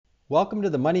Welcome to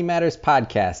the Money Matters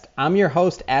Podcast. I'm your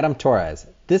host, Adam Torres.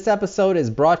 This episode is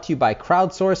brought to you by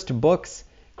Crowdsourced Books.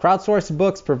 Crowdsourced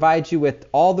Books provides you with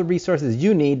all the resources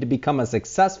you need to become a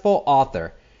successful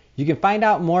author. You can find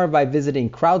out more by visiting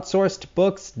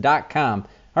crowdsourcedbooks.com.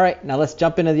 All right, now let's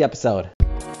jump into the episode.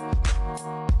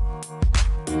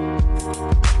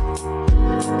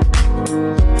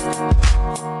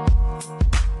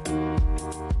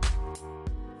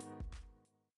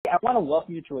 I want to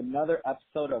welcome you to another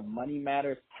episode of Money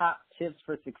Matters Top Tips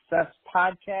for Success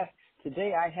podcast.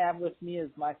 Today I have with me as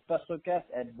my special guest,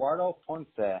 Eduardo Ponce.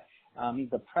 He's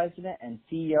the president and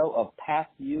CEO of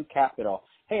Pathview Capital.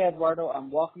 Hey, Eduardo,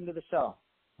 welcome to the show.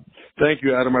 Thank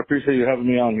you, Adam. I appreciate you having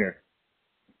me on here.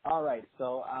 All right.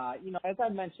 So, as I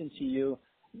mentioned to you,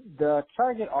 the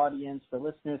target audience, the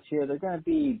listeners here, they're going to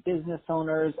be business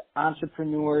owners,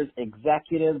 entrepreneurs,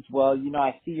 executives. Well,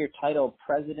 I see your title,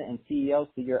 president and CEO,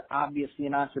 so you're obviously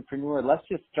an entrepreneur. Let's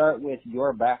just start with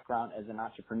your background as an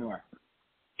entrepreneur.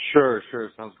 Sure.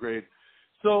 Sounds great.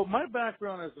 So my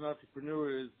background as an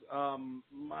entrepreneur is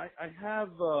I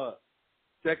have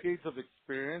decades of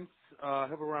experience. I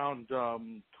have around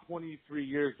 23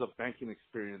 years of banking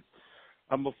experience.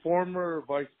 I'm a former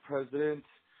vice president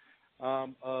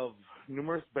of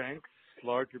numerous banks,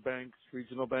 larger banks,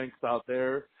 regional banks out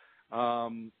there,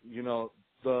 the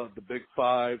big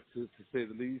five to say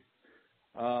the least.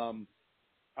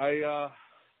 I've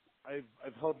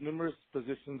held numerous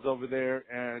positions over there,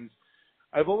 and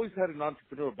I've always had an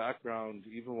entrepreneurial background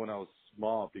even when I was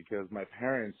small because my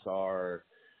parents are,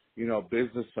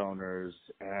 business owners,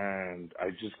 and I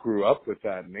just grew up with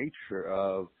that nature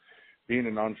of being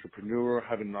an entrepreneur,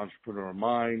 having an entrepreneurial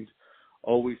mind,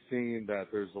 always seeing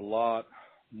that there's a lot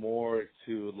more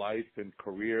to life and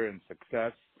career and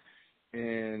success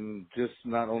in just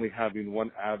not only having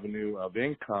one avenue of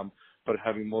income, but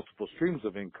having multiple streams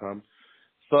of income.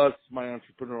 Thus, my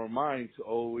entrepreneurial mind to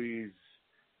always,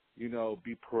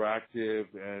 be proactive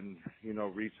and,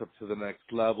 reach up to the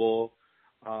next level.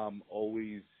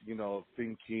 Always,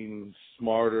 thinking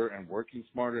smarter and working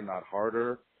smarter, not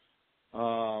harder.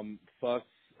 Thus,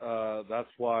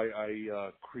 that's why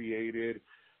I created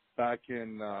back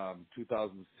in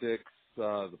 2006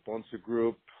 the Ponce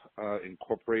Group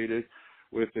Incorporated.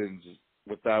 With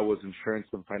that was insurance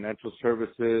and financial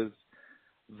services.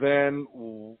 Then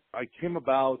I came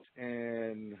about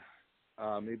in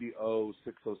maybe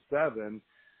 06, 07,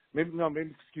 maybe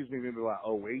about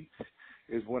 08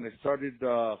 is when I started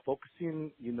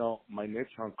focusing, my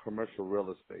niche on commercial real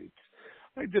estate.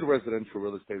 I did residential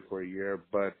real estate for a year,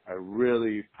 but I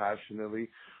really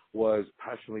was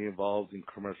passionately involved in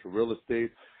commercial real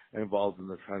estate, involved in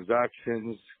the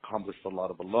transactions, accomplished a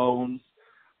lot of loans.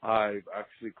 I've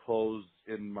actually closed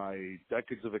in my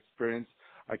decades of experience.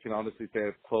 I can honestly say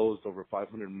I've closed over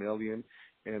 $500 million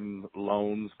in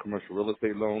loans, commercial real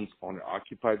estate loans,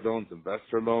 owner-occupied loans,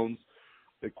 investor loans,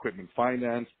 equipment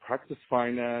finance, practice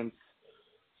finance,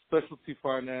 specialty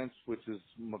finance, which is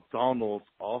McDonald's,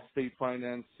 Allstate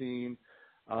financing.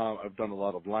 I've done a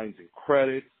lot of lines of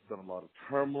credit, done a lot of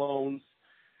term loans.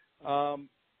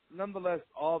 Nonetheless,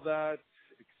 all that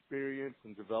experience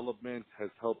and development has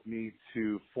helped me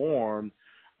to form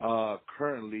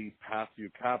currently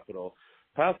Pathview Capital.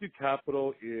 Pathview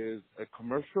Capital is a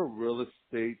commercial real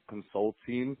estate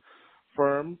consulting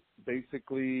firm.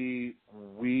 Basically,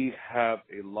 we have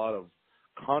a lot of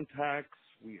contacts.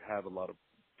 We have a lot of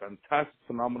fantastic,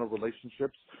 phenomenal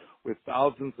relationships with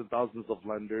thousands and thousands of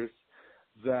lenders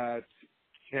that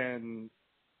can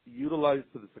utilize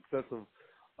to the success of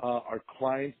our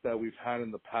clients that we've had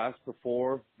in the past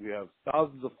before. We have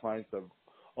thousands of clients that have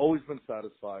always been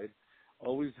satisfied,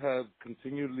 always have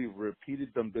continually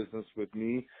repeated them business with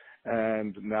me,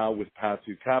 and now with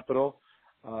Pathview Capital.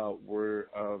 We're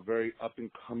a very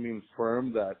up-and-coming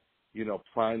firm that,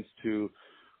 plans to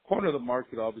corner the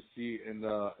market, obviously, in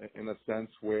a sense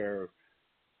where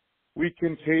we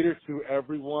can cater to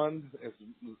everyone, as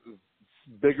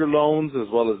bigger loans as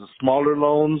well as the smaller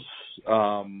loans.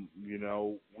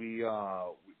 We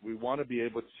want to be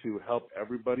able to help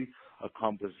everybody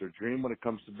accomplish their dream when it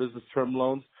comes to business term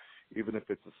loans, even if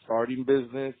it's a starting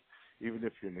business, even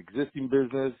if you're an existing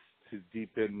business, to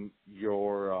deepen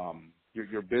your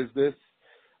business.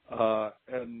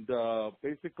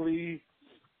 Basically,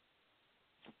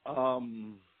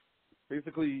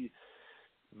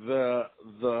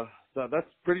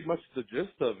 that's pretty much the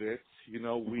gist of it.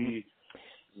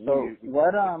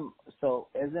 So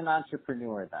as an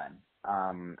entrepreneur then,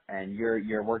 and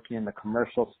you're working in the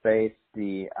commercial space,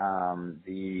 the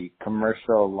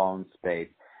commercial loan space,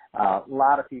 a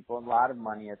lot of people, a lot of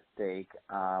money at stake,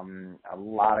 a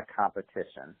lot of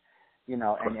competition.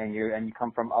 and you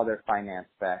come from other finance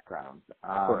backgrounds.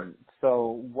 Correct.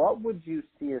 So what would you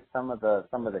see as some of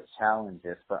the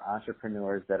challenges for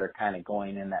entrepreneurs that are kind of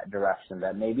going in that direction,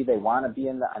 that maybe they want to be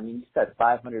in you said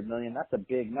 500 million, that's a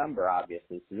big number,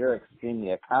 obviously. So you're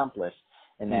extremely accomplished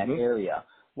in that area.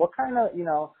 What kind of,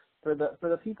 for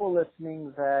the people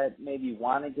listening that maybe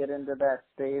want to get into that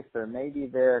space, or maybe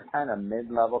they're kind of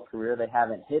mid-level career, they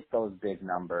haven't hit those big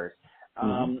numbers,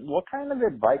 what kind of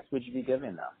advice would you be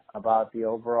giving them about the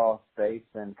overall space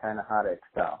and kind of how to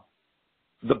excel?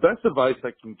 The best advice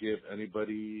I can give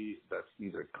anybody that's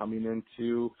either coming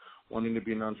into wanting to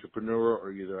be an entrepreneur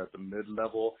or either at the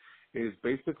mid-level is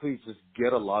basically just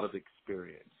get a lot of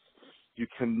experience. You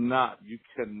cannot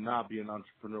be an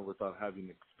entrepreneur without having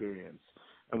experience.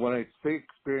 And when I say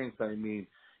experience, I mean,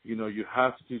 you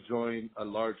have to join a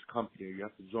large company, or you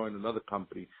have to join another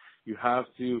company. You have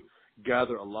to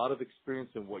gather a lot of experience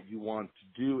in what you want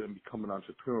to do and become an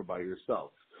entrepreneur by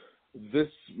yourself.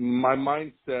 My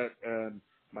mindset and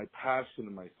my passion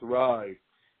and my thrive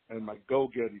and my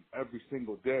go-getting every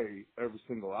single day, every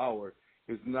single hour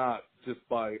is not just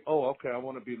by, I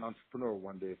want to be an entrepreneur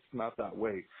one day. It's not that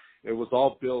way. It was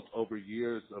all built over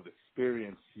years of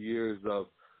experience, years of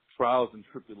trials and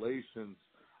tribulations.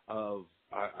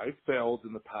 I failed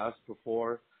in the past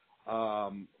before.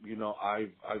 I've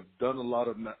done a lot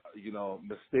of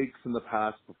mistakes in the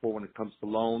past before when it comes to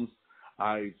loans.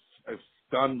 I've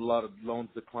done a lot of loans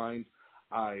declined.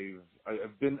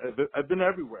 I've been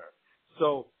everywhere.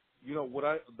 So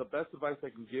the best advice I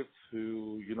can give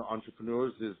to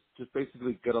entrepreneurs is just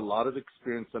basically get a lot of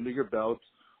experience under your belt.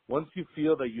 Once you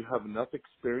feel that you have enough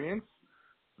experience,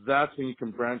 that's when you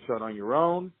can branch out on your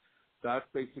own. That's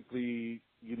basically,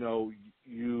 you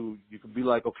can be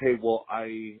like, okay, well,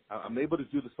 I'm able to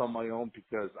do this on my own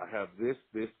because I have this,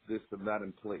 and that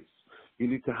in place. You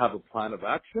need to have a plan of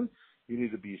action. You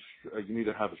need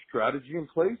to have a strategy in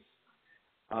place.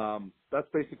 That's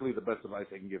basically the best advice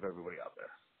I can give everybody out there.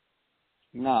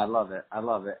 No, I love it.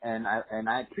 And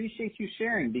I appreciate you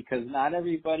sharing, because not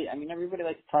everybody, everybody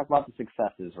likes to talk about the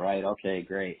successes, right? Okay,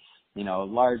 great.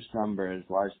 Large numbers,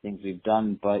 large things we've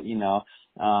done, but,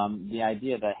 the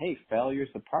idea that, hey, failure's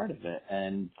a part of it.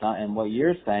 And what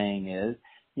you're saying is,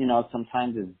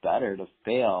 sometimes it's better to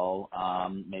fail,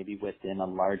 maybe within a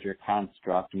larger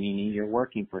construct, meaning you're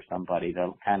working for somebody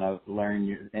to kind of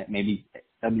learn, maybe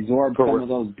absorb some of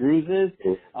those bruises,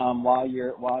 while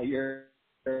you're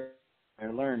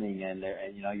learning and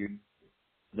you're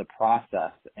the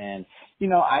process. And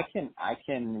I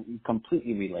can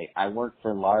completely relate. I worked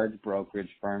for large brokerage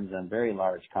firms and very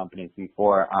large companies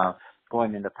before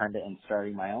going independent and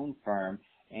starting my own firm.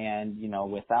 And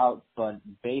but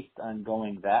based on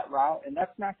going that route, and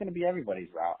that's not going to be everybody's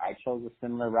route. I chose a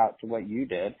similar route to what you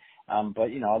did,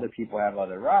 but other people have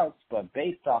other routes. But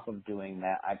based off of doing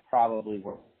that, I probably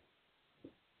worked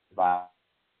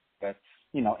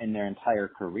in their entire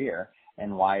career.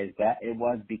 And why is that? It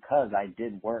was because I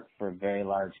did work for very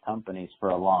large companies for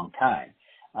a long time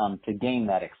to gain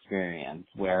that experience.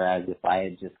 Whereas if I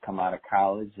had just come out of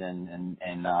college and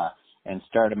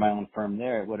started my own firm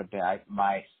there, it would have been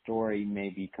my story may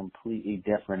be completely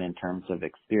different in terms of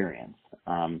experience.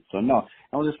 Those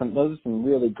are some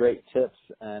really great tips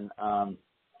and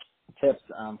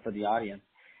for the audience.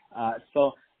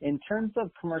 So in terms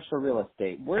of commercial real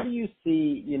estate, where do you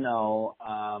see,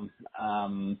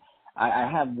 I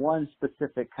have one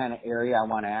specific kind of area I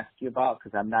want to ask you about,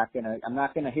 because I'm not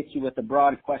gonna hit you with a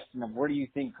broad question of where do you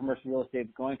think commercial real estate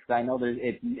is going, because I know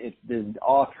there's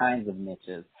all kinds of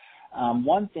niches.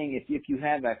 One thing, if you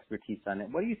have expertise on it,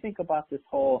 what do you think about this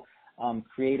whole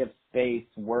creative space,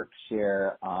 work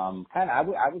share, I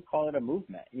would call it a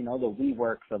movement, the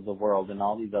WeWorks of the world and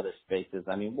all these other spaces?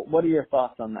 What are your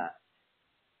thoughts on that?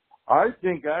 I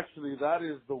think actually that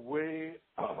is the way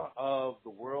of the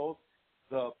world,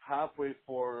 the pathway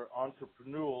for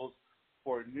entrepreneurs,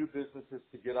 for new businesses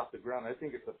to get off the ground. I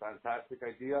think it's a fantastic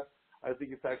idea. I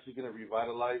think it's actually going to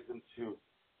revitalize into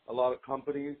a lot of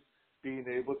companies being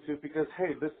able to, because,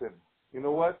 hey, listen, you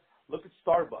know what? Look at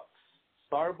Starbucks.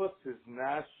 Starbucks is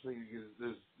nationally,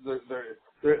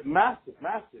 they're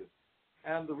massive.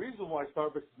 And the reason why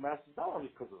Starbucks is massive is not only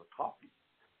because of the coffee.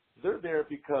 They're there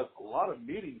because a lot of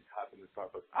meetings happen in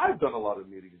Starbucks. I've done a lot of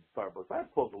meetings in Starbucks.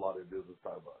 I've closed a lot of deals in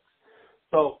Starbucks.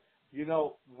 So,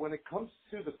 when it comes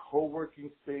to the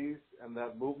co-working space and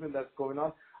that movement that's going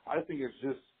on, I think it's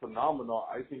just phenomenal.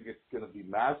 I think it's going to be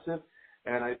massive,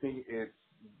 and I think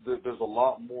there's a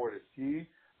lot more to see.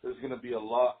 There's going to be a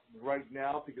lot right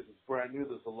now because it's brand new.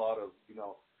 There's a lot of,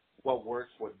 what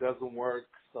works, what doesn't work,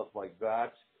 stuff like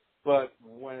that. But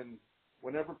when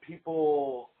whenever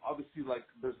people, obviously, like,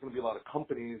 there's going to be a lot of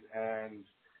companies and,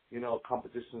 you know,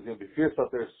 competition is going to be fierce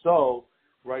out there. So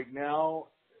right now,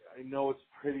 I know it's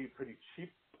pretty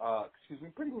cheap,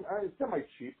 pretty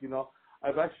semi-cheap, you know.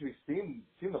 I've actually seen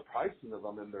the pricing of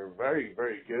them, and they're very,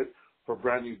 very good for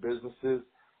brand new businesses,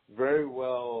 very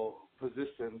well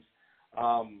positioned,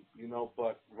 you know,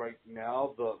 but right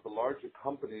now the larger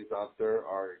companies out there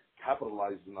are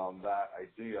capitalizing on that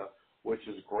idea, which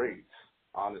is great.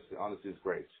 Honestly, it's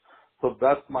great. So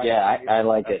that's my I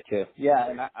like it too. Yeah,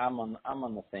 and I'm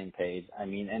on the same page. I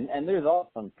mean, and there's also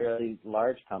some fairly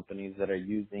large companies that are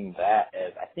using that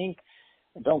as, I think,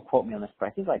 don't quote me on this, but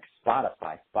I think like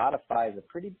Spotify. Spotify is a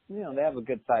pretty, you know, they have a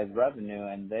good sized revenue,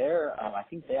 and they're I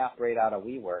think they operate out of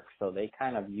WeWork, so they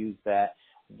kind of use that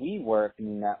WeWork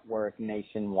network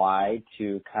nationwide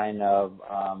to kind of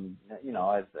you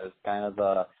know, as kind of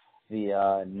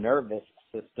the nervous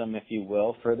system, if you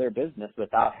will, for their business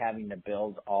without having to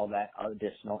build all that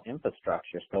additional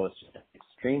infrastructure. So it's just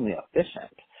extremely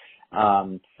efficient.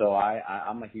 So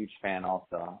I'm a huge fan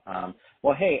also.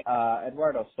 Well, hey,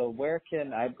 Eduardo, so where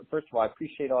can first of all, I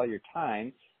appreciate all your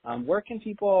time. Where can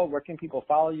people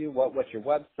follow you? What's your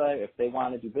website? If they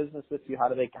want to do business with you, how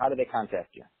do they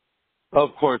contact you?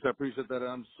 Of course, I appreciate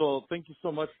that. So thank you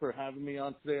so much for having me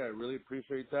on today. I really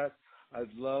appreciate that.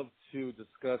 I'd love to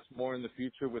discuss more in the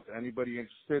future with anybody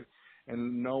interested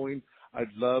in knowing.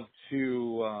 I'd love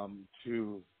to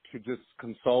just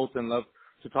consult and love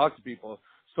to talk to people.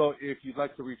 So if you'd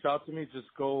like to reach out to me, just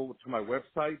go to my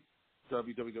website,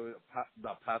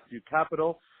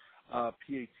 www.pathviewcapital,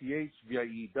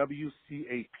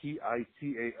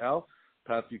 PATHVIEWCAPITAL,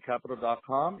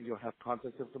 pathviewcapital.com. You'll have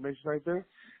contact information right there,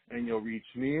 and you'll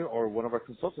reach me or one of our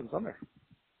consultants on there.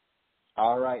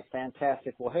 All right,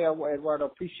 fantastic. Well, hey, Eduardo,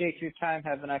 appreciate your time.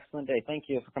 Have an excellent day. Thank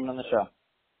you for coming on the show.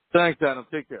 Thanks, Adam.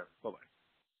 Take care. Bye-bye.